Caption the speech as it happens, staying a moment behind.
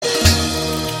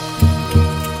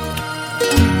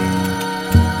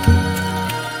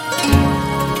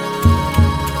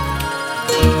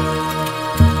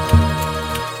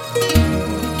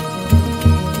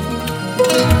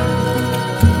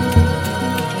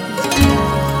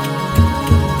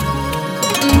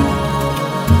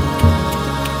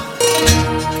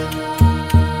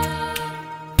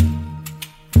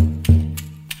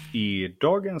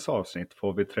dagens avsnitt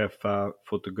får vi träffa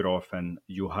fotografen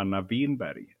Johanna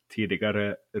Winberg,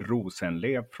 tidigare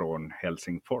Rosenlew från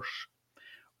Helsingfors,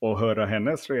 och höra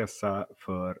hennes resa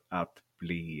för att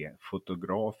bli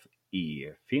fotograf i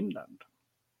Finland.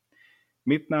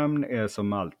 Mitt namn är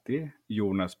som alltid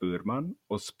Jonas Burman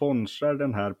och sponsrar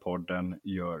den här podden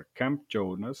gör Camp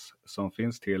Jonas, som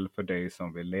finns till för dig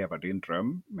som vill leva din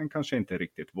dröm men kanske inte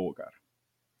riktigt vågar.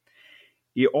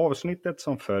 I avsnittet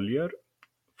som följer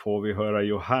får vi höra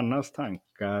Johannas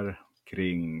tankar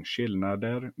kring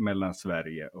skillnader mellan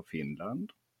Sverige och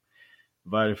Finland,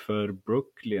 varför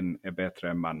Brooklyn är bättre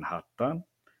än Manhattan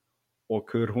och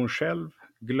hur hon själv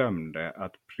glömde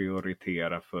att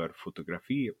prioritera för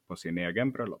fotografi på sin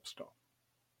egen bröllopsdag.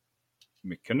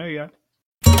 Mycket nöje!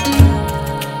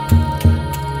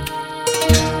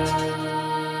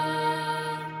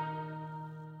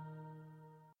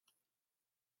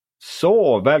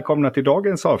 Så, välkomna till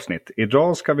dagens avsnitt.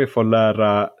 Idag ska vi få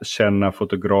lära känna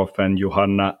fotografen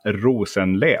Johanna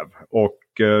Rosenlew. Och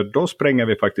då spränger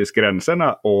vi faktiskt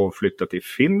gränserna och flyttar till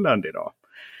Finland idag.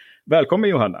 Välkommen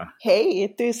Johanna!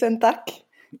 Hej, tusen tack!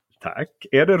 Tack.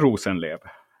 Är det Rosenlew?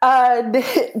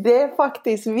 Det är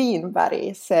faktiskt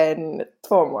Winberg sedan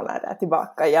 2 månader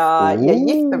tillbaka. Jag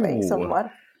gifte mig i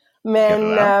sommar.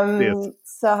 Men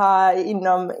så här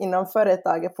inom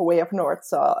företaget på Way Up North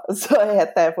så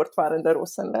heter jag fortfarande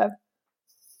Rosenlew.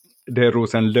 Det är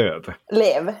Rosenlöv.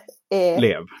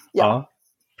 Lev. Ja,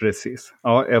 precis.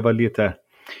 Ja, jag var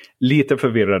lite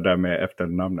förvirrad där med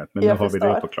efternamnet, men nu har vi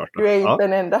det på klart. Du är inte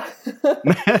den enda.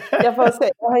 Jag får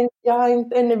se. Jag har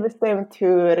inte ännu bestämt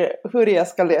hur jag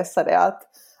ska lösa det. Att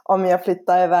om jag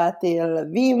flyttar över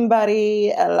till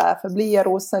Winberg eller förblir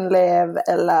Rosenlew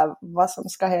eller vad som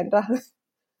ska hända.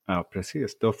 Ja,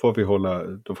 precis. Då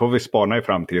får vi spana i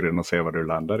framtiden och se vad du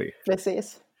landar i.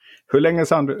 Precis. Hur länge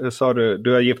sa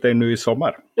du har gift dig nu i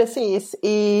sommar? Precis,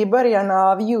 i början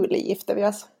av juli gifte vi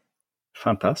oss.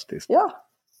 Fantastiskt. Ja.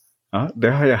 Ja,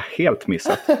 det har jag helt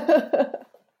missat.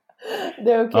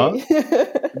 Det är okej. Ja,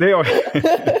 det är okej.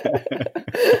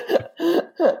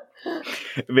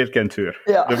 Vilken tur.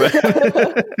 Ja.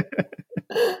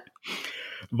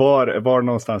 Var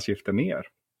någonstans gifte ni er?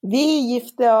 Vi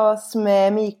gifte oss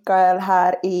med Mikael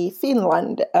här i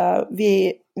Finland.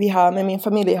 Vi har med min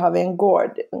familj har vi en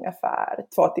gård ungefär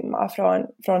 2 timmar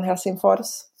från Helsingfors.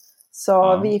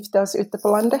 Så vi gifte oss ute på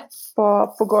landet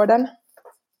på gården.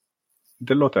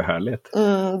 Det låter härligt.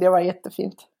 Det var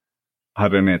jättefint.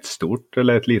 Hade ni ett stort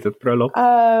eller ett litet bröllop?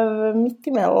 Mitt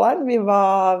emellan. Vi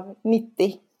var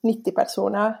 90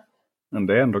 personer. Men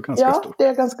det är ändå ganska stort. Ja, det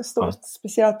är ganska stort. Ja.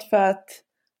 Speciellt för att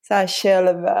så här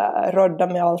själv rodda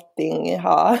med allting.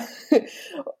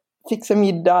 Fixa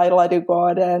middag i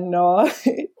ladugården och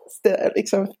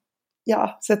liksom,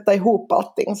 sätta ihop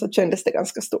allting. Så kändes det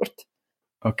ganska stort.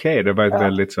 Okej, det var ett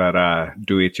väldigt så här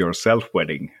do-it-yourself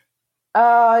wedding.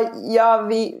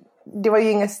 Det var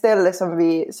ju inget ställe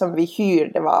som vi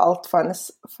hyrde. Allt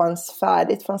fanns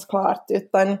färdigt, fanns klart.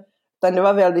 Utan det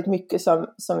var väldigt mycket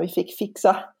som vi fick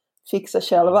fixa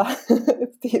själva.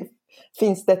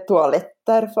 Finns det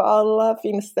toaletter för alla?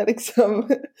 Finns det liksom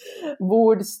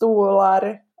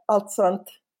bordstolar? Allt sånt.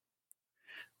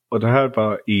 Och det här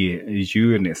var i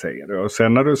juni säger du. Och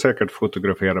sen har du säkert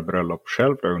fotograferat bröllop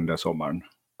själv under sommaren.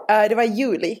 Det var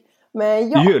juli. Men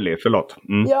juli, förlåt.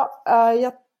 Ja,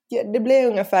 det blev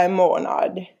ungefär en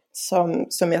månad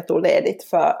som jag tog ledigt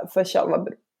för själva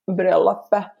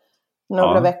bröllopet.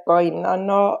 Några veckor innan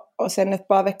och sen ett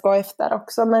par veckor efter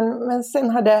också. Men sen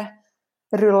hade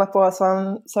rullat på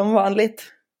som vanligt.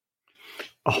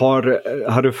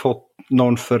 Har du fått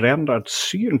någon förändrad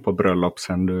syn på bröllop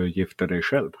sen du gifte dig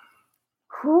själv?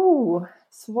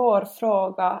 Svår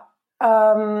fråga.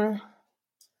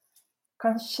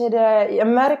 Kanske jag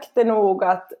märkte nog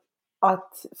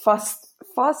att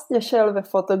fast jag själv är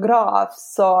fotograf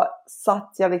så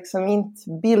satt jag liksom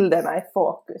inte bilderna i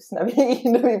fokus när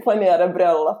vi planerade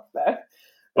bröllopet.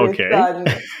 Okej.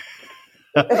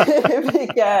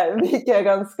 Vilket är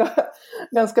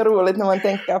ganska roligt när man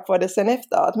tänker på det sen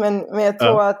efteråt. Men jag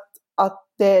tror att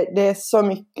det är så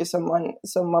mycket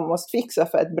som man måste fixa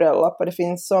för ett bröllop. Och det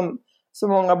finns så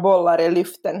många bollar i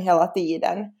luften hela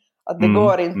tiden. Att det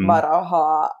går inte bara att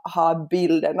ha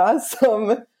bilderna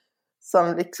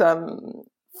som liksom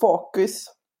fokus.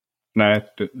 Nej,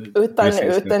 utan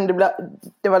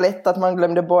det var lätt att man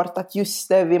glömde bort att just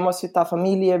det, vi måste ta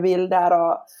familjebilder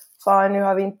och fan, nu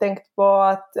har vi inte tänkt på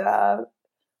att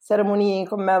ceremonin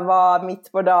kommer vara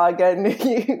mitt på dagen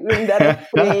under ett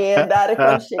träd där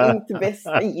kanske inte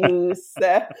bästa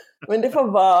ljuset. Men det får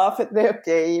vara för att det är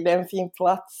okej, det är en fin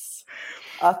plats.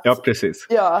 Ja, precis.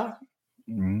 Ja.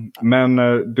 Men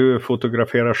du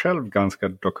fotograferar själv ganska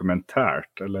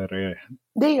dokumentärt, eller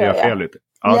det gör jag. Fel lite?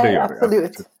 Ja, nej, det gör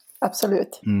absolut. jag.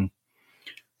 Absolut.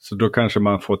 Så då kanske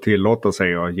man får tillåta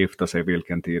sig att gifta sig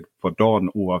vilken tid på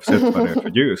dagen oavsett vad det är för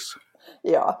ljus.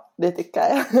 Ja, det tycker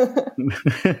jag.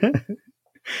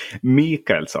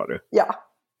 Mikael sa du? Ja.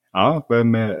 Ja,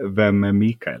 vem är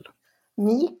Mikael?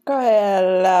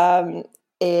 Mikael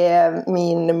är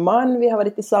min man. Vi har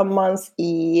varit tillsammans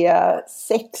i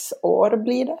 6 år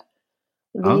blir det.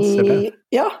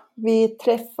 Vi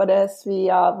träffades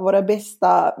via våra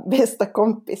bästa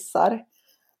kompisar.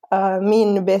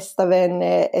 Min bästa vän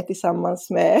är tillsammans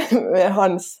med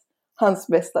hans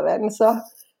bästa vän.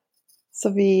 Så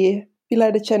vi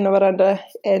lärde känna varandra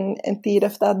en tid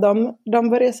efter att de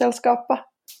började sällskapa.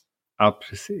 Ja,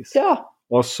 precis. Ja.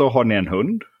 Och så har ni en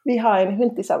hund? Vi har en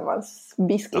hund tillsammans,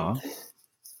 Biscuit. Ja.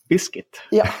 Biscuit?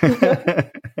 Ja.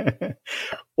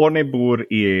 Och ni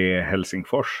bor i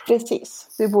Helsingfors?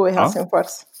 Precis, vi bor i Helsingfors.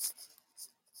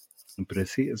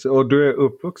 Precis, och du är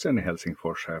uppvuxen i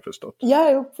Helsingfors har jag förstått? Jag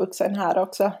är uppvuxen här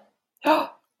också.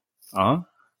 Ja.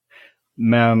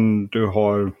 Men du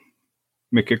har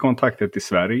mycket kontakter till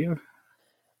Sverige?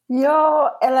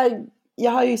 Ja, eller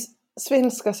jag har ju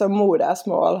svenska som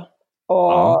modersmål.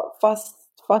 Och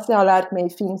fast jag har lärt mig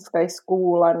finska i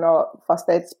skolan och fast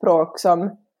det är ett språk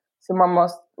som man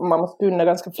måste kunna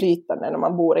ganska flytande när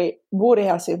man bor i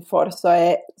Helsingfors, så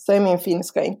är min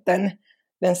finska inte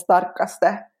den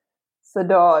starkaste. Så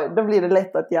då blir det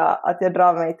lätt att jag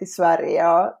drar mig till Sverige,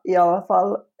 och i alla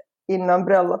fall inom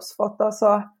bröllopsfoto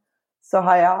så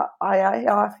har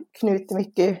jag knutit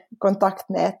mycket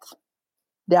kontaktnät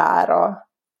där och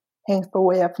hängt på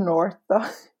Way Up North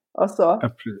och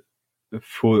så.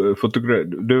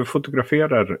 Du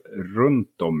fotograferar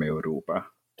runt om i Europa?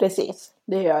 Precis,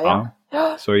 det gör jag.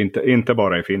 Ja. Så inte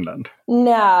bara i Finland?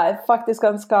 Nej, faktiskt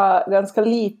ganska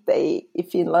lite i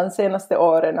Finland. Senaste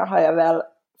åren har jag väl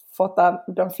fått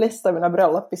de flesta av mina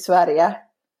bröllop i Sverige.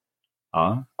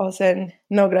 Ja. Och sen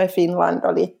några i Finland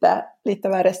och lite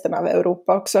av resten av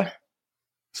Europa också.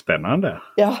 Spännande.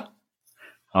 Ja.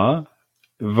 Ja.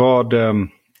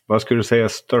 Vad skulle du säga är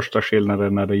största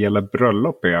skillnaden när det gäller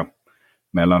bröllop är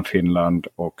mellan Finland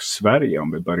och Sverige,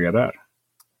 om vi börjar där?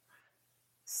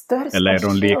 Eller är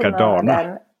de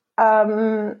likadana?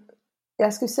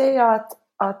 Jag skulle säga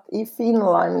att i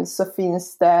Finland så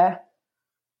finns det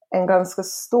en ganska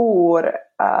stor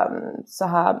så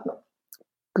här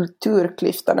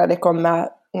kulturklyfta när det kommer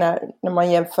när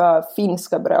man jämför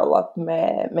finska bröllop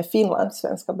med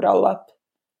finlandssvenska bröllop.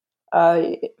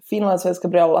 Finlandssvenska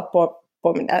bröllop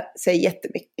påminner sig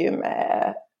jättemycket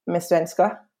med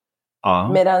svenska.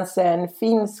 Medan sen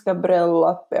finska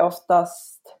bröllop är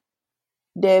oftast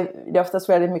det är oftast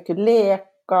väldigt mycket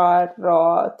lekar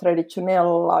och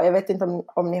traditionella. Jag vet inte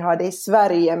om ni har det i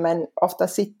Sverige, men ofta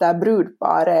sitter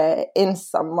brudpar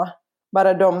ensamma.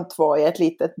 Bara de två i ett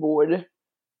litet bord.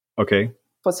 Okej.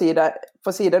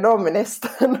 På sidan om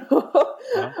nästan.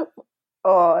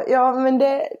 Men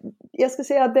jag ska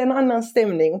säga att det är en annan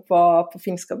stämning på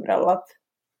finska bröllop.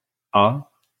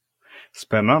 Ja,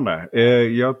 spännande.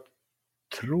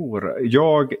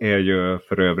 Jag är ju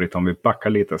för övrigt, om vi backar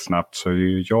lite snabbt, så är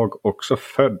ju jag också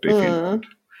född i Finland.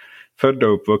 Född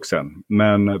och uppvuxen.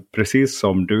 Men precis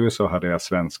som du så hade jag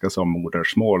svenska som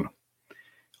modersmål.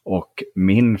 Och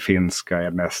min finska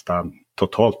är nästan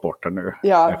totalt borta nu.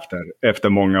 Ja. Efter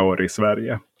många år i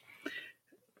Sverige.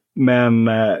 Men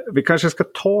vi kanske ska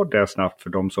ta det snabbt för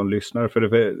de som lyssnar.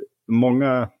 För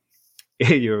många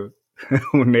är ju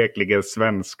onekligen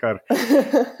svenskar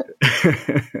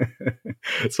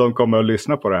som kommer att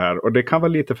lyssna på det här. Och det kan vara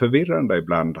lite förvirrande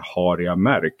ibland, har jag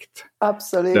märkt.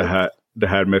 Absolut. Det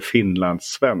här med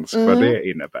finlandssvensk, vad det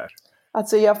innebär.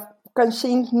 Alltså jag kanske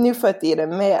inte nu för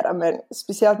tiden mera, men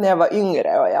speciellt när jag var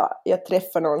yngre och jag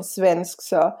träffade någon svensk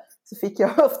så fick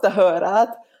jag ofta höra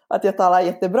att jag talar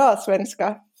jättebra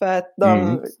svenska. För att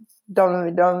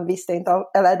de visste inte,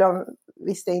 eller de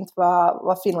visste inte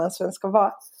vad finlandssvenska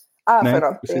var. För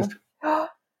någonting.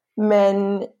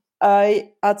 Men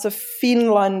alltså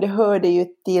Finland hörde ju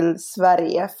till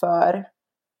Sverige för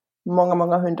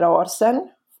många 100 år sedan.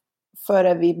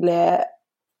 Före vi blev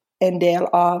en del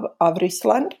av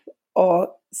Ryssland.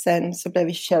 Och sen så blev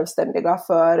vi självständiga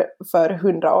för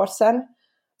 100 år sedan.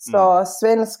 Så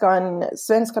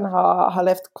svenskan har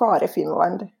levt kvar i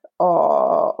Finland.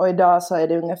 Och idag så är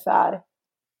det ungefär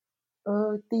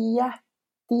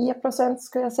 10%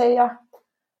 skulle jag säga.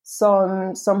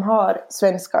 Som har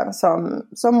svenskan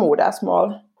som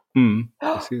modersmål.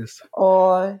 Precis.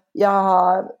 Och jag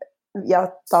har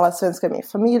jag talar svenska med min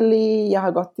familj, jag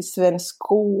har gått i svensk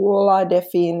skola,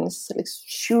 det finns liksom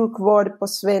sjukvård på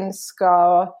svenska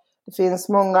och det finns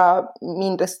många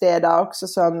mindre städer också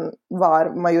som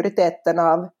var majoriteten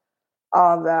av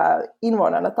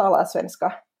invånarna talar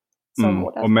svenska som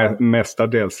modersmål. Och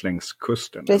mestadels längs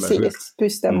kusten. Precis, eller hur?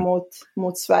 kusten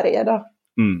mot Sverige då.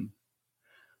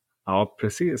 Ja,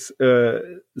 precis.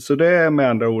 Så det är med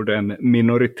andra ord en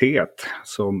minoritet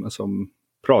som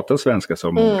pratar svenska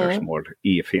som modersmål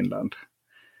i Finland.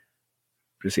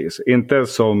 Precis. Inte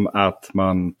som att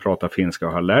man pratar finska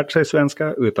och har lärt sig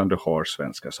svenska, utan du har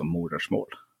svenska som modersmål.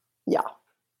 Ja.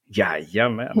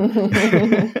 Jajamän.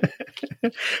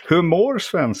 Hur mår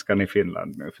svenskan i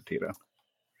Finland nu för tiden?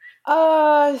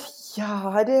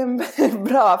 Ja, det är en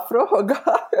bra fråga.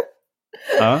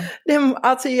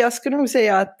 Alltså jag skulle nog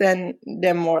säga att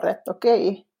den mår rätt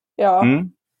okej. Ja.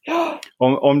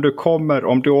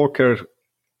 Om du åker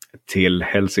till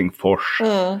Helsingfors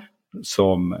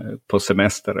som på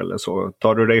semester eller så,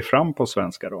 tar du dig fram på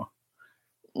svenska då?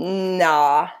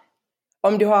 Nej.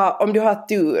 Om du har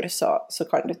tur så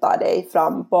kan du ta dig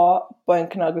fram på en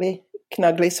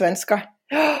knagglig svenska.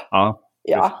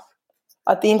 Ja.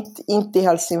 Att inte i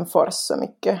Helsingfors så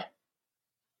mycket.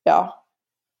 Ja.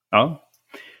 Ja.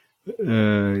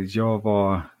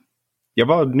 Jag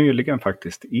var nyligen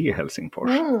faktiskt i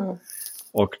Helsingfors.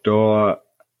 Och då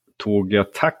tog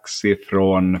jag taxi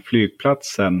från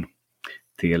flygplatsen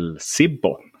till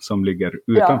Sibbo som ligger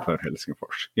utanför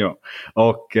Helsingfors. Ja.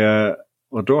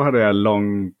 Och då hade jag en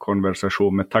lång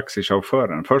konversation med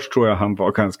taxichauffören. Först tror jag han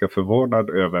var ganska förvånad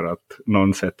över att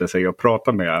någon sätter sig och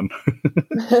pratar med han.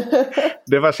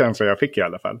 Det var känslan jag fick i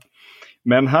alla fall.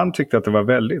 Men han tyckte att det var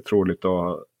väldigt roligt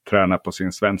att träna på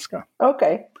sin svenska.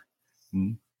 Okej.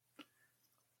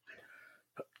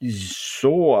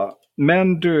 Så,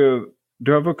 men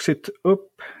du har vuxit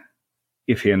upp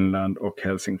i Finland och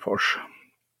Helsingfors.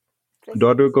 Precis. Då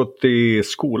har du gått i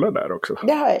skola där också.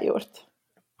 Det har jag gjort.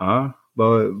 Ja,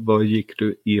 vad gick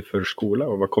du i för skola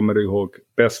och vad kommer du ihåg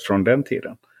bäst från den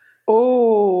tiden?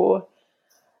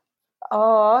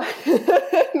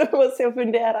 Nu måste jag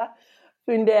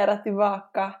fundera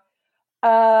tillbaka.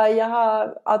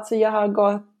 Jag har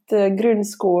gått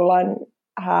grundskolan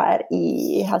här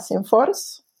i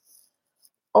Helsingfors.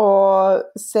 Och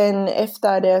sen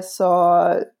efter det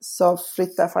så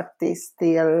flyttade jag faktiskt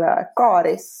till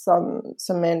Karis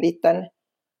som är en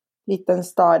liten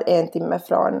stad 1 timme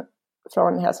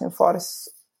från Helsingfors.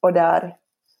 Och där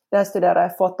studerade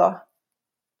jag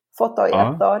foto i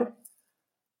 1 år.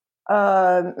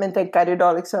 Men tänker du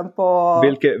då liksom på...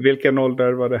 Vilken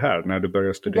ålder var det här när du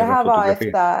började studera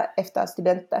fotografi? Det här var efter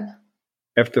studenten.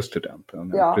 Efter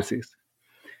studenten, ja. Precis.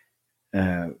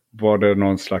 Var det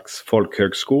någon slags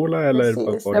folkhögskola? Eller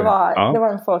precis, det var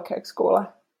en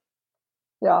folkhögskola.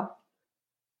 Ja.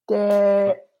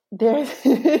 Det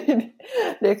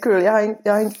är kul.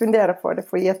 Jag har inte funderat på det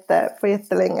på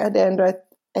jättelänge. Det är ändå ett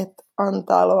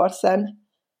antal år sedan.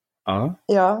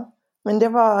 Ja. Men det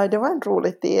var en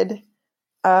rolig tid.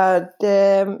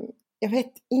 Jag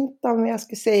vet inte om jag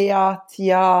skulle säga att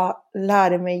jag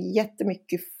lärde mig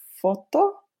jättemycket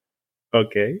foto.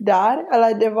 Okej. Där.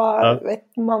 Eller det var,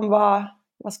 man var,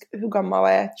 hur gammal var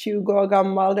jag? 20 år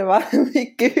gammal. Det var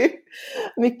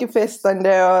mycket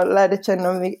festande och lärde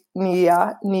känna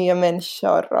nya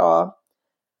människor.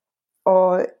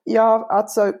 Och ja,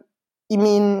 alltså i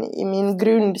min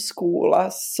grundskola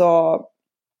så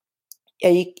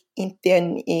jag gick inte i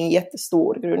en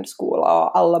jättestor grundskola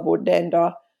och alla bodde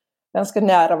ändå ganska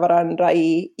nära varandra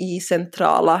i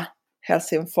centrala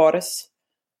Helsingfors.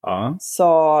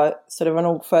 Så det var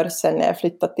nog först sen när jag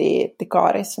flyttade till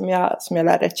Karis som jag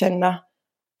lärde känna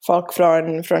folk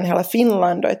från hela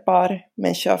Finland och ett par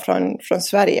människor från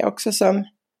Sverige också som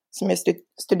jag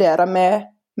studerade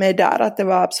med där. Att det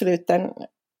var absolut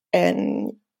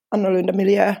en annorlunda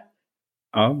miljö.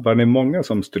 Ja, var ni många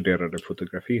som studerade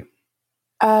fotografi?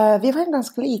 Vi var en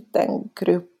ganska liten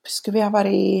grupp. Skulle vi ha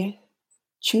varit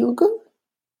 20?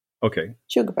 Okej.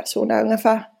 20 personer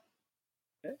ungefär.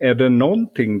 Är det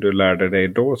någonting du lärde dig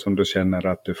då som du känner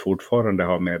att du fortfarande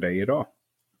har med dig idag?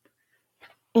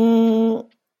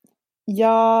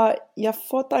 Jag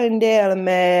fotade en del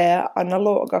med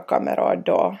analoga kameror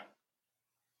då.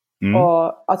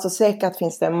 Och alltså säkert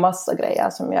finns det en massa grejer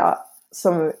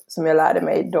som jag lärde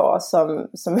mig då som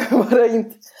jag bara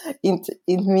inte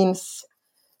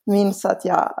minns att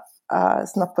jag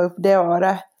snappade upp det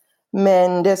året.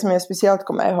 Men det som jag speciellt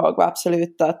kommer ihåg var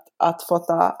absolut att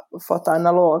fota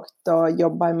analogt och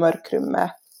jobba i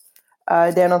mörkrummet.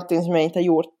 Det är någonting som jag inte har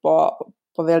gjort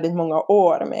på väldigt många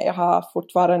år, men jag har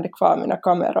fortfarande kvar mina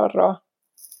kameror och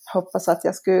hoppas att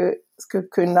jag skulle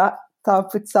kunna ta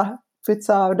och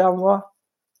putsa av dem och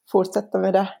fortsätta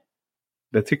med det.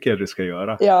 Det tycker jag du ska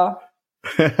göra. Ja.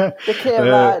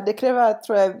 Det kräver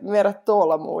tror jag mer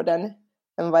tålamod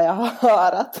än vad jag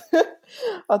har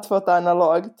att få ta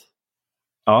analogt.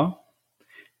 Ja.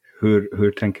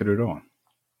 Hur tänker du då?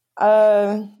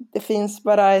 Det finns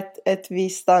bara ett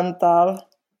visst antal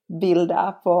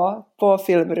bilder på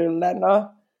filmrullen, och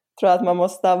jag tror att man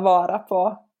måste ta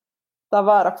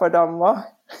vara på dem och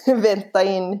vänta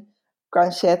in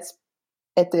kanske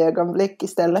ett ögonblick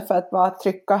istället för att bara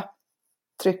trycka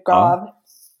av.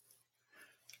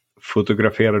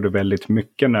 Fotograferar du väldigt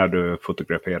mycket när du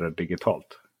fotograferar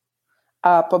digitalt?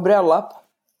 På bröllop?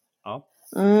 Ja.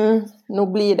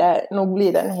 Nog blir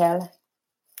det en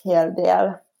hel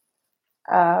del.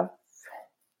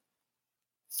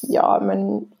 Ja,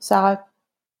 men så här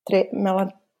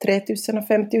mellan 3000 och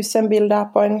 5000 bilder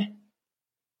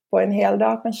på en hel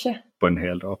dag kanske. På en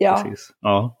hel dag, ja. Precis.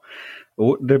 Ja.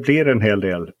 Och det blir en hel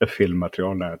del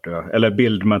filmmaterial eller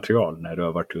bildmaterial när du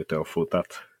har varit ute och fotat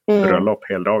bröllop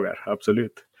heldagar,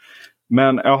 absolut.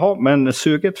 Men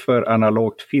suget för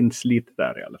analogt finns lite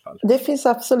där i alla fall. Det finns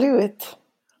absolut.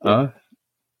 Ja.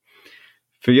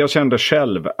 För jag kände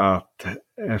själv att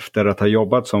efter att ha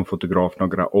jobbat som fotograf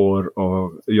några år,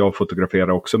 och jag fotograferar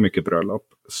också mycket bröllop,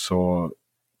 så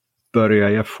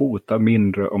började jag fota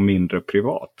mindre och mindre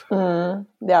privat.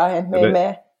 Det har hänt mig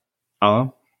med.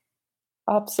 Ja.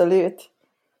 Absolut.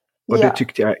 Och det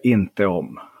tyckte jag inte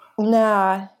om.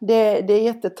 Nej, det är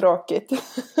jättetråkigt.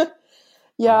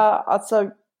 Alltså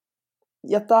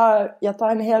jag tar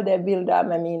en hel del bilder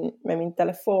med min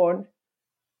telefon,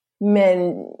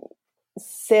 men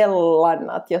sällan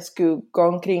att jag skulle gå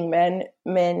omkring med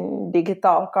en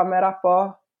digital kamera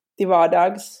till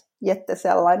vardags.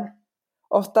 Jättesällan.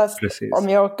 Oftast om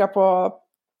jag åker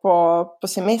på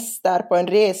semester, på en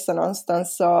resa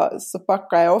någonstans, så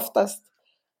packar jag oftast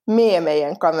med mig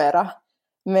en kamera.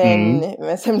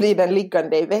 Men sen blir den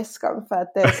liggande i väskan, för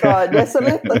att det är så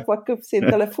lätt att plocka upp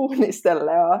sin telefon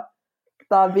istället och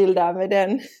ta bilder med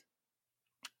den.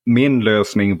 Min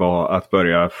lösning var att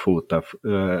börja fota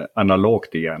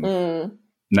analogt igen.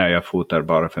 När jag fotar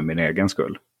bara för min egen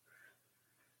skull.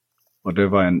 Och det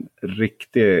var en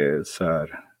riktig så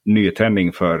här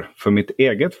nytändning för mitt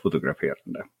eget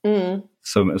fotograferande.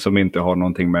 Som inte har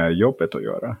någonting med jobbet att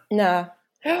göra. Nej.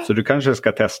 Så du kanske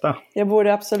ska testa. Jag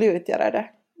borde absolut göra det.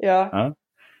 Ja.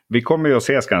 Vi kommer ju att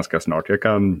ses ganska snart. Jag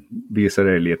kan visa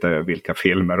dig lite vilka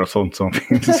filmer och sånt som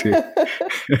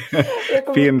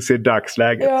finns i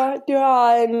dagsläget. Ja, du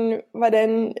har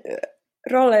en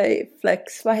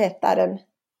Rolleiflex, vad heter den?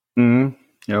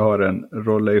 Jag har en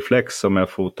Rolleiflex som jag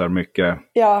fotar mycket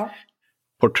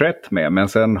porträtt med. Men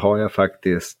sen har jag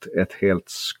faktiskt ett helt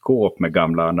skåp med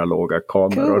gamla analoga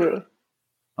kameror. Cool.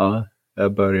 Ja,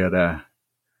 jag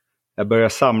började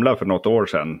samla för något år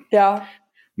sedan. Ja.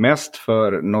 Mest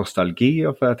för nostalgi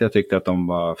och för att jag tyckte att de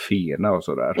var fina och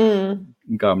sådär.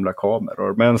 Gamla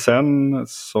kameror. Men sen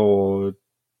så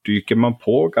dyker man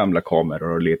på gamla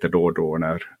kameror lite då och då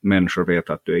när människor vet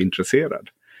att du är intresserad.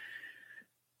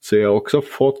 Så jag har också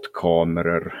fått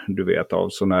kameror, du vet, av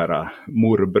sådana här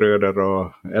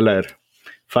morbröder eller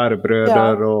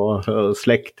farbröder och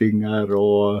släktingar.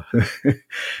 Och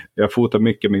jag fotar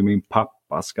mycket med min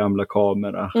pappas gamla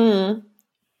kamera.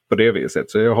 På det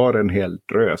viset. Så jag har en hel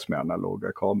drös med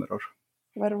analoga kameror.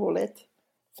 Vad roligt.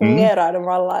 Fungerar de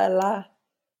alla eller?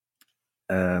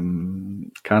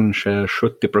 Kanske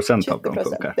 70% av dem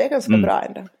funkar. Det är ganska bra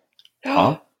ändå.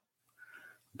 Ja,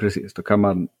 precis. Då kan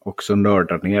man också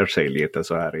nörda ner sig lite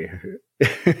så här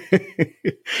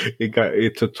i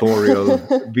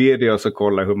tutorial-videos och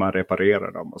kolla hur man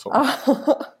reparerar dem och så.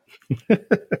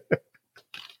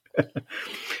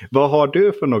 Vad har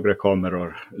du för några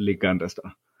kameror liggandes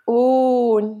då?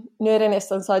 Nu är det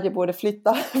nästan så att jag borde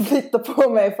flytta på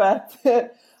mig för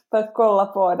att kolla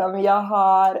på dem. Jag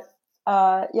har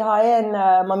en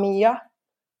Mamiya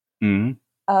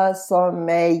som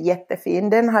är jättefin.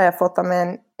 Den har jag fått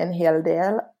med en hel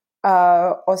del.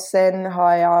 Och sen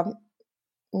har jag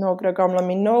några gamla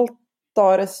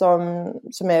minoltor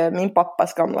som är min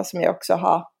pappas gamla, som jag också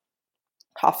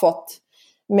har fått.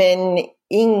 Men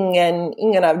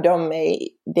ingen av dem är i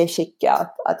det skicket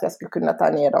att jag skulle kunna ta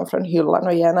ner dem från hyllan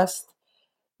och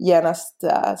genast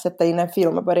sätta in en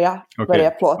film och börja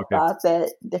plåta. Okay. Att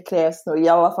det krävs nog i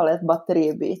alla fall ett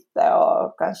batteribyte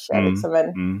och kanske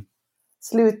liksom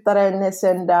slutaren är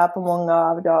sönder på många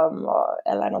av dem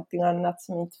eller någonting annat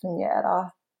som inte fungerar.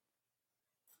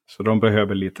 Så de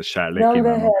behöver lite kärlek innan de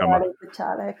behöver lite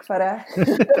kärlek för det.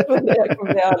 Jag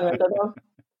kommer att använda dem.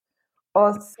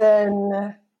 Och sen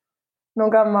någon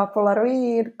gammal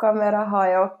polaroidkamera har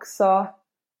jag också.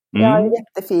 Jag har en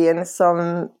jättefin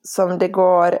som det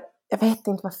går, jag vet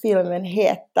inte vad filmen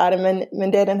heter,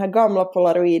 men det är den här gamla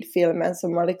polaroidfilmen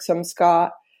som man liksom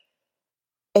ska,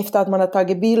 efter att man har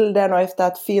tagit bilden och efter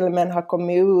att filmen har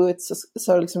kommit ut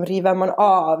så liksom river man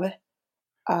av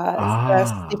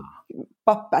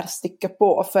pappersstycke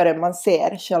på förrän man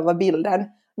ser själva bilden.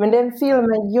 Men den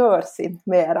filmen görs inte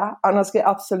mera, annars ska jag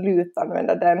absolut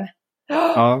använda den.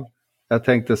 Ja, jag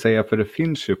tänkte säga, för det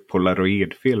finns ju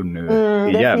polaroidfilm nu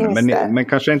igen, men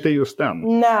kanske inte just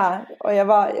den. Nej, och jag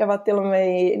var till och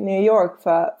med i New York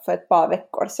för ett par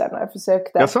veckor sedan och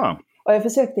jag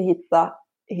försökte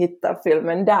hitta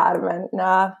filmen där, men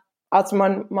nej, alltså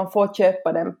man får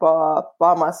köpa den på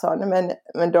Amazon,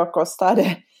 men då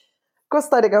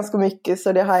kostar det ganska mycket,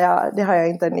 så det har jag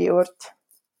inte ännu gjort.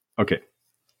 Okej.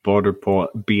 Var du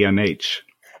på B&H?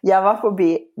 Jag var på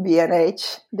B&H.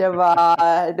 Det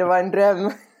var en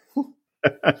dröm.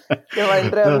 Det var en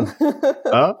dröm.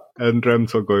 Ja, en dröm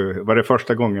som går. Var det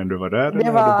första gången du var där?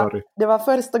 Det var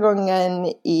första gången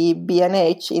i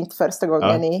B&H, inte första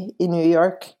gången i New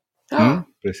York.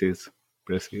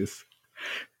 Precis.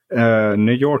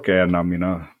 New York är en av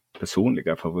mina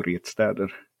personliga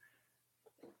favoritstäder.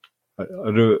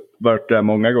 Har du varit där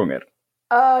många gånger?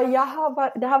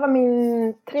 Det här var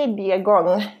min tredje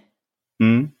gång.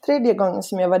 Tredje gången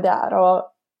som jag var där,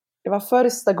 och det var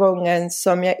första gången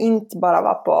som jag inte bara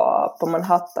var på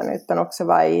Manhattan utan också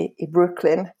var i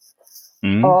Brooklyn.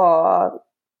 Och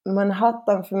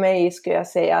Manhattan för mig skulle jag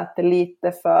säga att det är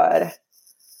lite för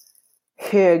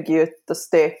högljutt och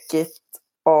stökigt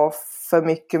och för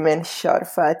mycket människor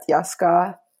för att jag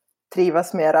ska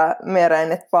trivas mera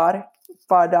än ett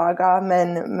par dagar.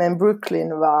 Men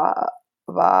Brooklyn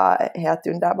var helt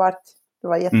underbart. Det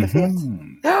var jättefint.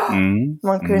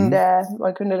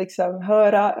 Man kunde liksom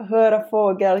höra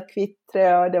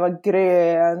fågelkvitter, och det var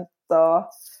grönt och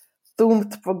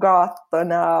tomt på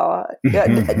gatorna. Och,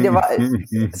 det var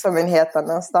som en helt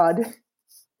annan stad.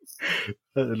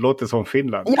 Det låter som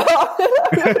Finland. Ja!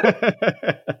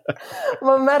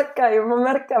 man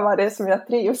märker vad det är som jag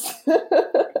trivs.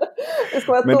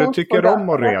 Men du tycker om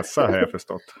att resa, har jag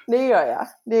förstått. Det gör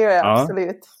jag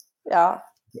absolut. Ja.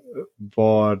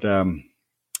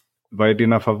 Vad är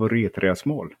dina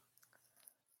favoritresmål?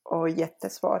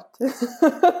 Jättesvårt.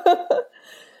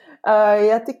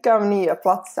 Jag tycker om nya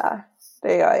platser.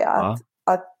 Det gör jag.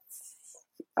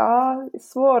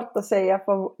 Svårt att säga.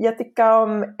 För jag tycker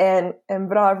om en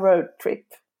bra roadtrip.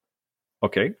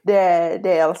 Okej.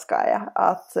 Det älskar jag.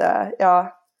 Att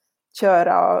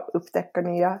köra och upptäcka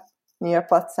nya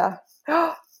platser.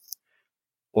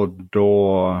 Och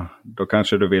då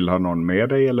kanske du vill ha någon med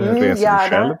dig, eller reser du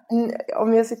själv?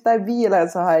 Om jag sitter i bilen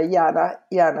så har jag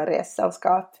gärna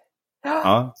ressällskap.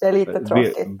 Ja, det är lite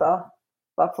tråkigt att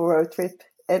vara på roadtrip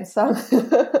ensam.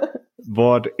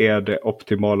 Vad är det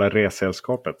optimala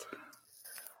ressällskapet?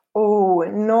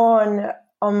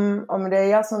 Om det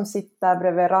är jag som sitter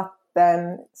bredvid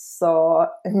ratten, så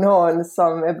någon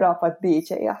som är bra på att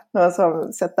DJa. Någon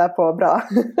som sätter på bra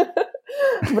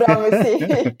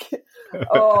musik.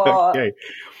 Och okay.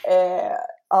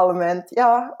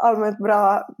 Allmänt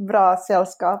bra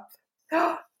sällskap.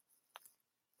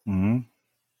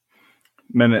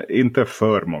 Men inte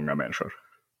för många människor?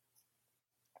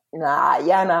 Nej,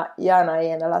 gärna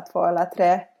en eller två eller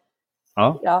tre.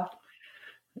 Ja.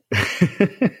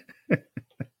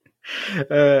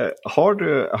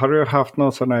 Har du haft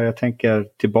någon sån här, jag tänker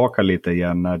tillbaka lite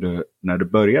igen när du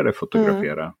började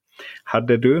fotografera.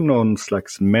 Hade du någon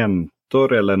slags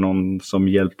mentor eller någon som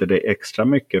hjälpte dig extra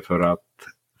mycket för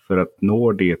att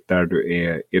nå dit där du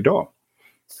är idag?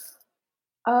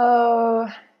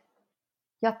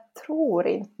 Jag tror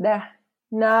inte.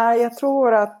 Nej, jag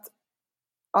tror att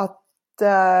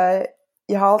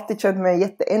jag har alltid känt mig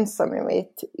jätteensam i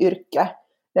mitt yrke.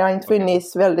 Det har inte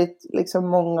funnits väldigt liksom,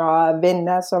 många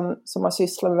vänner som har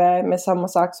sysslat med samma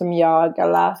sak som jag,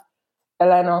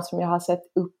 eller någon som jag har sett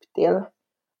upp till.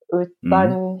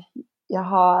 Utan jag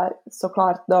har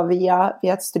såklart då via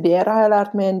att studera har jag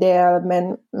lärt mig en del,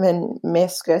 men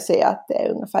mest ska jag säga att det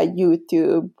är ungefär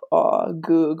YouTube och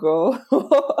Google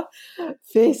och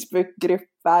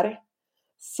Facebookgrupper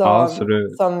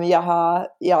som jag har,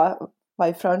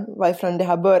 varifrån det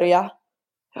har börjat.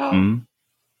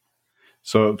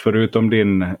 Så förutom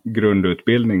din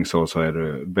grundutbildning så är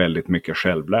du väldigt mycket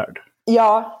självlärd?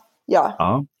 Ja.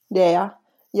 Det är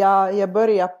jag. Jag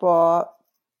börjar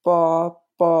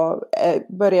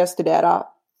börja studera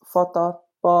foto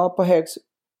på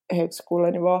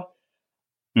högskolenivå.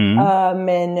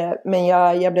 Men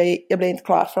jag blev inte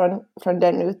klar från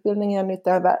den utbildningen,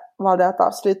 utan jag valde att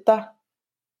avsluta.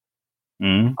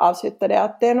 avsluta det.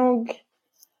 Att det är nog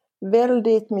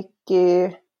väldigt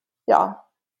mycket,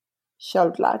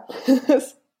 självlärt.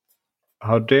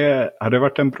 Har det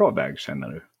varit en bra väg, känner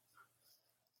du?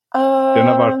 Den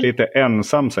har varit lite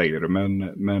ensam, säger du,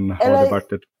 men har det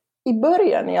varit ett... I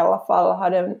början i alla fall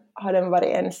har den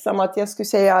varit ensam. Att jag skulle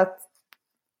säga att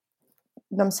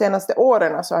de senaste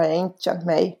åren så har jag inte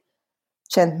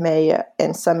känt mig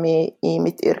ensam i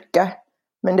mitt yrke.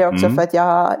 Men det är också för att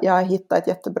jag har hittat ett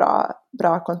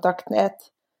jättebra kontaktnät.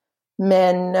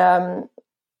 Men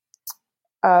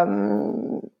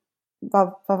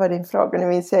vad var din fråga? Nu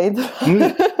vill jag inte.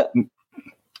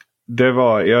 Det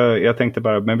var, jag tänkte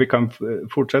bara, men vi kan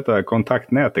fortsätta.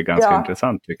 Kontaktnät är ganska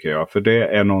intressant, tycker jag. För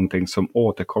det är någonting som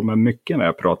återkommer mycket när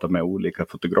jag pratar med olika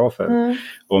fotografer.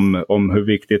 Om hur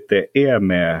viktigt det är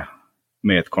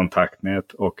med ett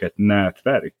kontaktnät och ett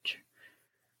nätverk.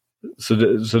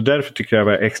 Så därför tycker jag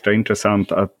det var extra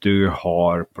intressant att du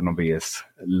har på något vis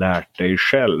lärt dig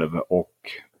själv och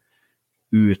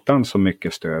utan så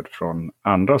mycket stöd från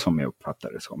andra, som jag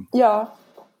uppfattar det som. Ja.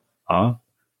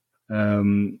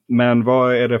 Men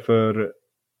vad är det för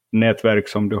nätverk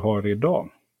som du har idag?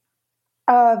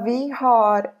 Vi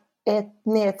har ett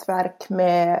nätverk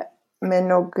med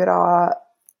några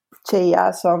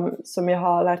tjejer som jag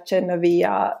har lärt känna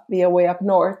via Way Up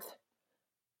North.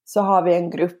 Så har vi en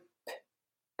grupp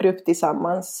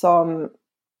tillsammans som,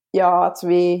 alltså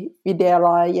vi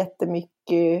delar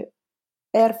jättemycket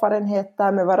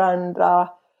erfarenheter med varandra.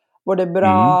 Både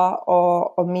bra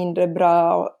och mindre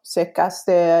bra, och söka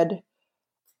stöd.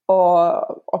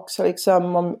 Och också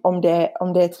liksom om det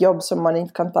är ett jobb som man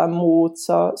inte kan ta emot,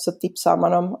 så tipsar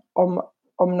man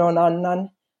om någon annan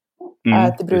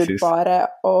till brudparet.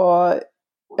 Och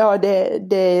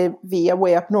det är via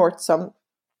Way Up North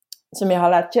som jag har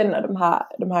lärt känna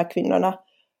de här kvinnorna.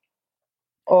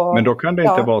 Och, men då kan det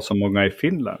inte vara så många i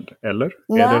Finland, eller?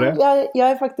 Nej, är det? Jag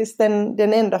är faktiskt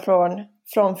den enda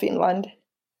från Finland.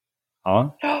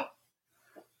 Ja.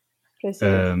 Precis.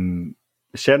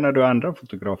 Känner du andra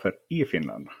fotografer i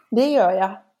Finland? Det gör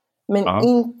jag. Men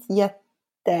inte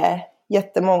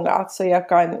jättemånga. Alltså jag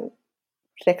kan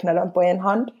räkna dem på en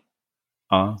hand.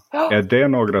 Ja. Är det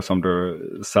några som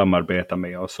du samarbetar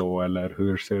med och så, eller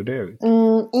hur ser det ut?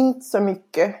 Inte så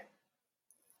mycket.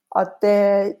 Att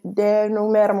det är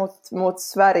nog mer mot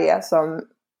Sverige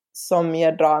som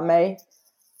jag drar mig.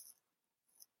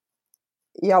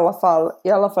 I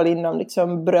alla fall inom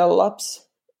liksom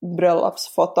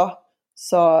bröllopsfoto,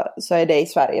 så är det i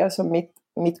Sverige som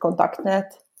mitt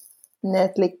kontaktnät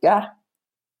ligger.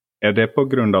 Är det på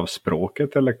grund av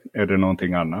språket, eller är det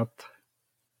någonting annat?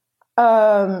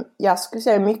 Jag skulle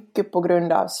säga mycket på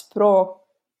grund av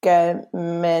språket,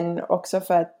 men också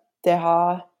för att det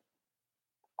har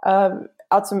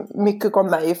alltså mycket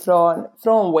kommer ju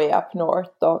från Way Up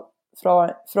North och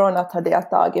från att ha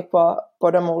deltagit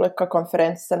på de olika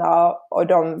konferenserna och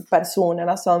de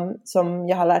personerna som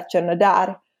jag har lärt känna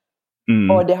där.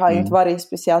 Och det har inte varit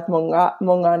speciellt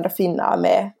många andra finnar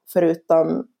med,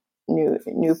 förutom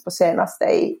nu på senaste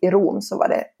i Rom, så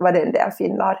var det en del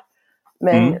finnar.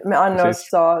 Men annars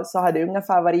så har det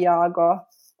ungefär varit jag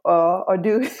och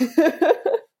du.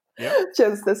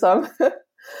 Känns det som.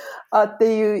 Att det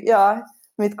är ju,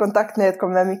 mitt kontaktnät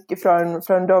kommer mycket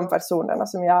från de personerna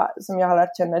som jag har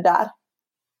lärt känna där.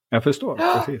 Jag förstår,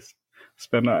 precis.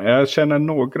 Spännande. Jag känner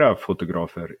några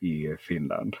fotografer i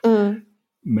Finland.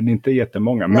 Men inte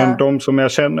jättemånga. Men de som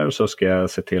jag känner, så ska jag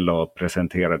se till att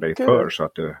presentera dig för, så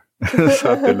att du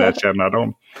lär känna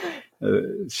dem.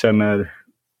 Känner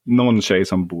någon tjej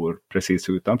som bor precis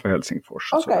utanför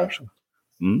Helsingfors. Okay. Så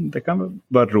det kan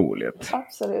vara roligt.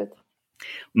 Absolut.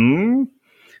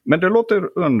 Men det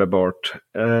låter underbart.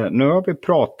 Nu har vi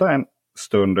pratat en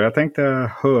stund och jag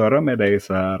tänkte höra med dig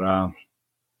så här,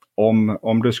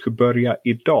 om du skulle börja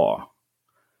idag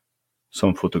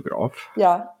som fotograf.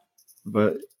 Ja.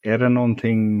 Är det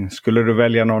någonting, skulle du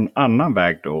välja någon annan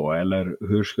väg då, eller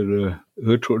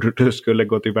hur tror du skulle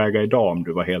gå tillväga idag om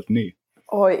du var helt ny?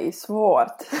 Oj,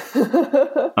 svårt.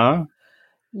 Ja.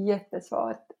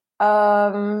 Jättesvårt.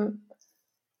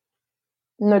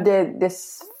 Det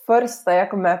första jag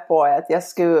kommer på är att jag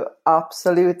skulle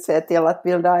absolut se till att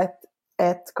bilda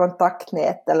ett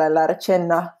kontaktnät eller lära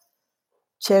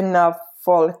känna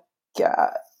folk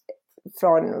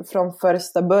från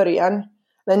första början.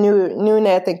 Men nu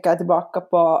när jag tänker tillbaka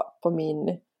på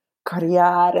min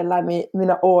karriär eller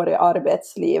mina år i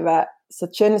arbetslivet, så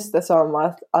känns det som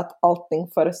att allting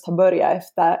först har börjat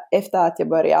efter att jag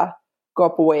började gå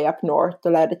på Way Up North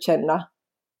och lärde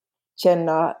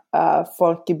känna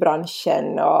folk i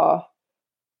branschen. Och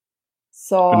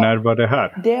så när var det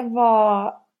här? Det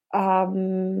var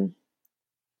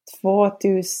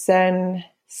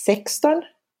 2016.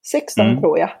 16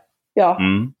 tror jag. Ja.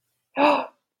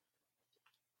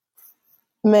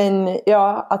 Men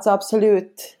ja, alltså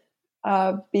absolut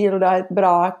bilda ett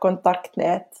bra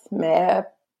kontaktnät med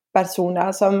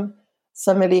personer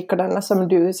som är likadana som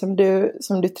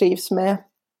du trivs med.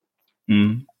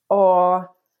 Och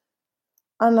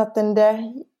annat än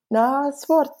det,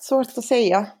 svårt att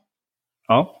säga.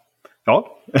 Ja.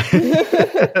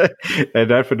 Det är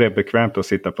därför det är bekvämt att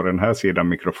sitta på den här sidan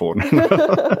mikrofonen.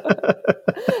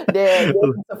 Det är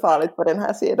inte så farligt på den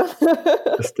här sidan.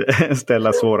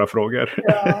 Ställa svåra frågor.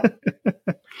 Ja.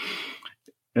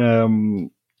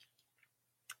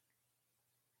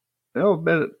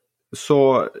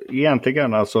 Så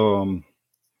egentligen alltså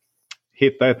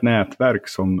hitta ett nätverk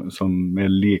som är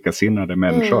likasinnade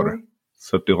människor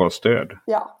så att du har stöd.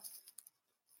 Ja.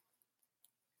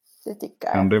 Det tycker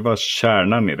jag. Kan det vara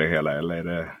kärnan i det hela eller är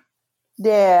det...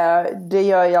 Det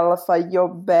gör i alla fall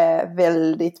jobbet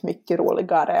väldigt mycket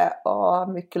roligare och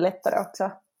mycket lättare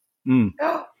också.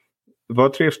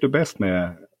 Vad trivs du bäst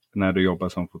med när du jobbar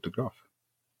som fotograf?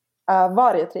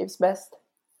 Var jag trivs bäst?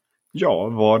 Ja,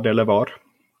 vad eller var?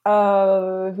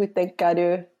 Hur tänker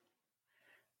du?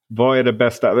 Vad är det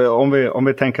bästa? Om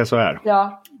vi tänker så här.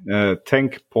 Ja.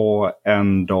 Tänk på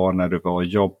en dag när du var och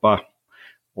jobba.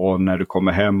 Och när du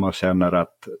kommer hem och känner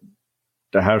att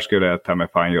det här skulle jag ta mig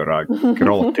fan göra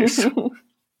gratis.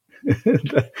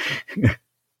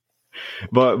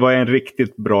 Vad är en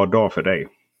riktigt bra dag för dig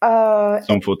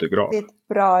som fotograf? En riktigt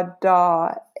bra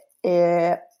dag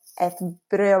är ett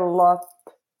bröllop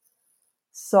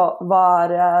så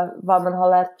var man har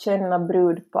lärt känna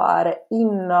brudpar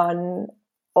innan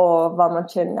och vad man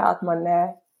känner att man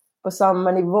är på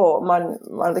samma nivå. Man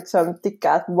liksom tycker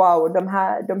att wow, de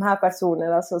här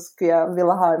personerna så skulle jag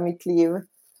vilja ha i mitt liv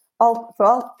för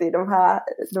alltid. De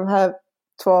här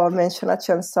två människorna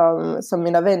känns som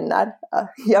mina vänner.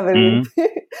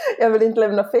 Jag vill inte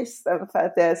lämna festen för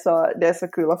att det är så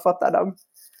kul att fota dem.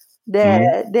 Det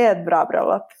är ett bra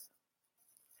bröllop.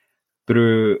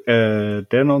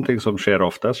 Det är någonting som sker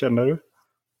ofta, känner du?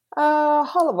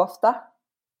 Halvofta.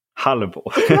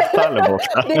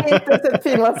 Halvofta. Det är inte ett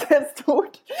finlandssvenskt ord.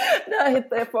 Där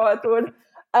hittar jag på ett ord.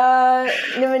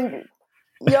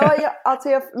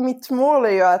 Mitt mål är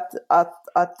ju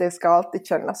att det ska alltid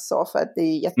kännas så, för att det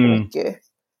är jättemycket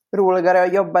roligare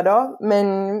att jobba då.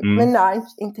 Men nej,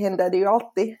 inte händer det ju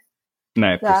alltid.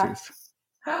 Nej, precis.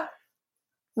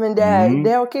 Men det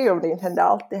är okej om det inte händer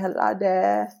alltid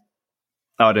heller.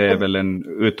 Ja, det är väl en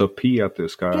utopi att du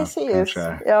ska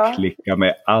kanske klicka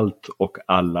med allt och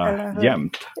alla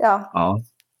jämt. Ja.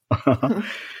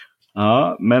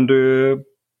 Ja, men du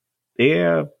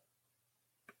är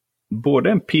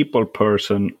både en people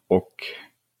person och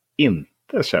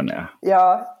inte, känner jag.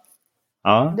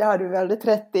 Ja. Det har du väldigt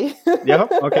rätt i. Ja,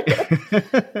 okej.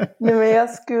 Nej, men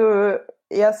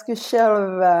jag skulle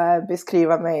själv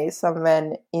beskriva mig som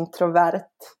en introvert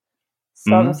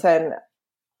som sen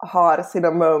har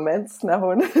sina moments när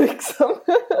hon liksom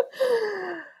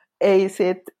är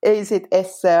i sitt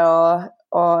esse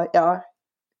och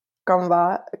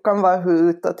kan vara hur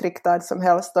utåtriktad som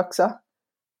helst också.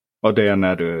 Och det är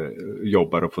när du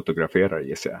jobbar och fotograferar,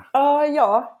 gissar jag?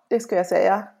 Ja, det ska jag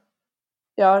säga.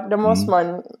 Ja, då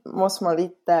måste man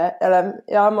lite, eller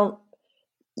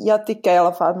jag tycker i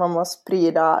alla fall att man måste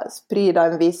sprida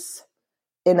en viss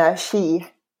energi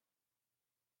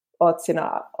åt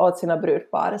sina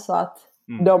brudpar så att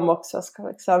de också ska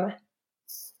liksom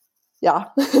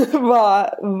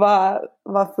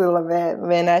vara fulla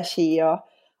med energi och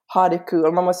ha det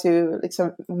kul. Man måste ju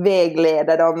liksom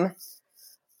vägleda dem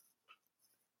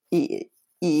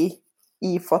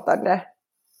i fotande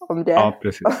om det. Ja,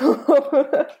 precis.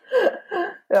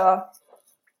 Ja.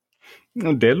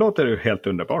 Det låter ju helt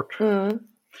underbart.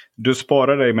 Du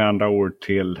sparar dig med andra ord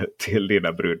till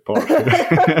dina brudpar.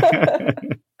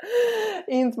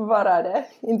 Inte bara det.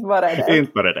 Inte bara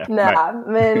det. Nej.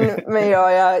 Men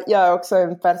jag är också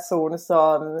en person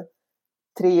som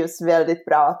trivs väldigt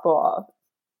bra på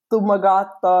tomma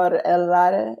gator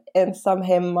eller ensam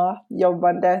hemma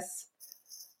jobbandes.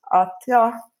 Att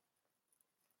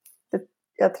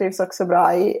jag trivs också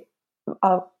bra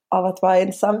av att vara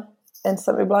ensam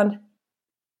ibland.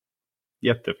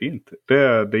 Jättefint.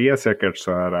 Det ger säkert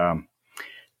så här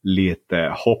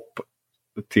lite hopp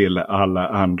till alla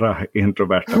andra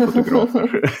introverta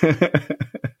fotografer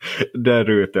där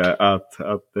ute att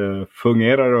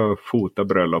fungerar att fota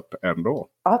bröllop ändå.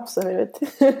 Absolut.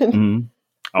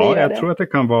 Ja, jag tror att det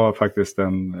kan vara faktiskt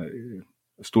en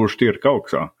stor styrka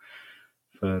också.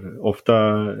 För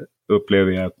ofta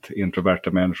upplever jag att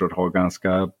introverta människor har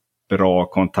ganska bra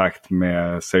kontakt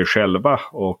med sig själva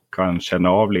och kan känna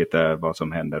av lite vad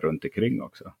som händer runt omkring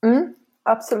också.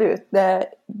 Absolut,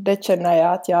 det känner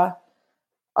jag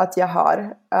att jag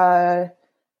har.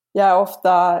 Jag är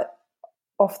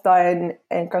ofta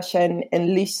kanske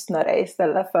en lyssnare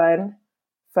istället för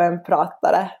en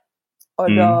pratare.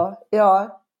 Och då,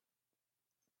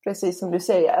 precis som du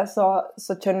säger,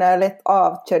 så känner jag lätt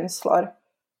av känslor.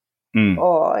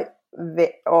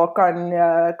 Och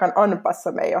kan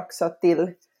anpassa mig också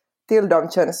till de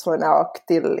känslorna och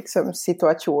till liksom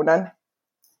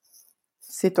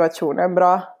situationen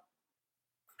bra.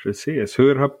 Precis.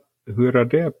 Hur har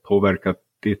det påverkat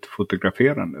ditt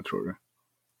fotograferande, tror du?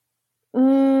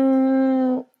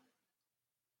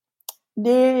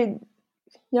 Det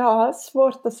är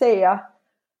svårt att säga.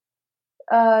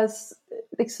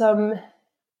 Liksom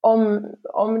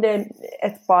om det är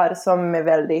ett par som är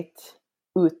väldigt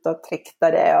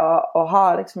utåtriktade och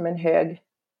har liksom en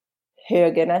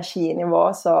hög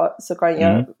energinivå, så kan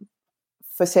jag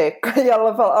försöka i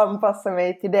alla fall anpassa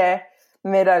mig till det.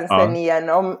 Medan sen igen,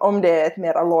 om det är ett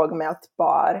mer lågmält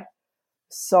par,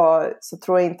 så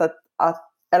tror jag inte att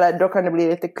eller då kan det bli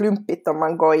lite klumpigt om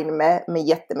man går in med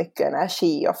jättemycket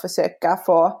energi och försöker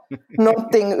få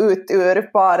någonting ut ur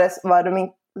paret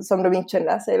som de inte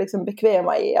känner sig liksom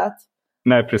bekväma i.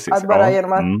 Nej, precis. Att bara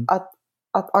genom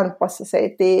att anpassa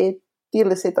sig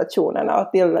till situationerna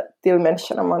och till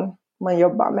människorna man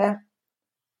jobbar med.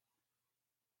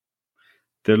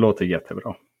 Det låter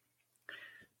jättebra.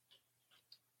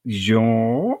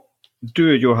 Ja,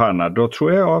 du Johanna, då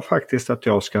tror jag faktiskt att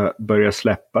jag ska börja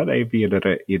släppa dig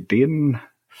vidare i din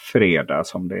fredag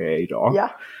som det är idag.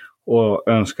 Ja. Och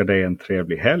önska dig en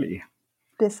trevlig helg.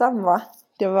 Detsamma.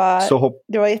 Det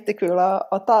var jättekul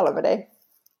att tala med dig.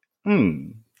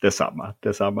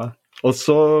 Detsamma. Och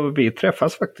så vi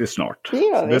träffas faktiskt snart.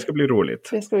 Det ska bli roligt.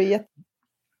 Det ska bli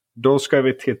Då ska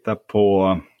vi titta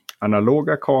på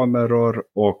analoga kameror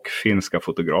och finska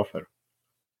fotografer.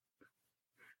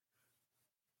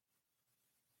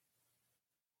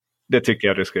 Det tycker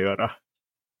jag du ska göra.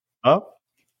 Ja,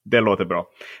 det låter bra.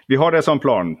 Vi har det som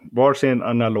plan. Varsin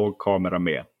analog kamera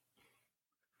med.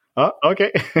 Ja,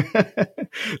 okej.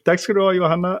 Tack ska du ha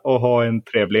Johanna och ha en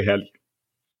trevlig helg.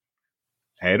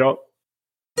 Hej då.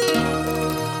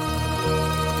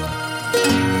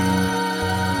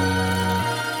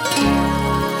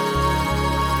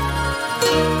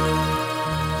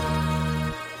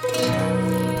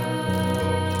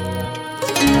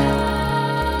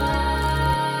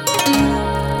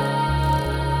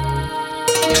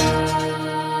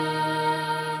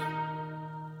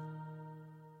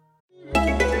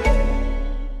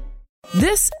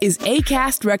 This is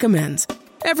Acast Recommends.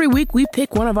 Every week we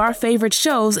pick one of our favorite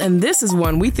shows, and this is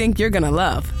one we think you're gonna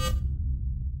love.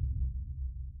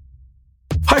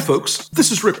 Hi, folks.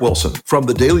 This is Rick Wilson from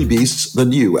The Daily Beast's The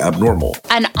New Abnormal.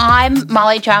 And I'm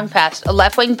Molly Jong-Past, a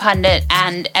left-wing pundit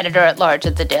and editor-at-large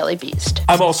at The Daily Beast.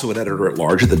 I'm also an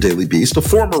editor-at-large at The Daily Beast, a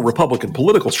former Republican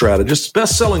political strategist,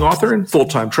 best-selling author, and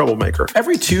full-time troublemaker.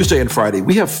 Every Tuesday and Friday,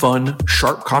 we have fun,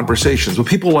 sharp conversations with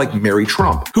people like Mary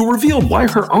Trump, who revealed why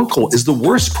her uncle is the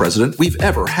worst president we've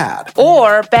ever had.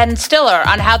 Or Ben Stiller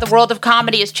on how the world of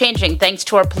comedy is changing thanks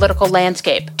to our political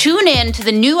landscape. Tune in to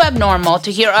The New Abnormal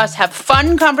to hear us have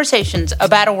fun conversations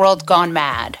about a world gone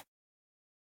mad.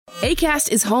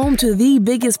 Acast is home to the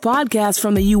biggest podcasts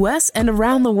from the U.S. and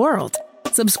around the world.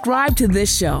 Subscribe to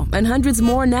this show and hundreds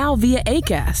more now via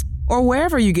Acast or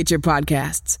wherever you get your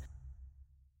podcasts.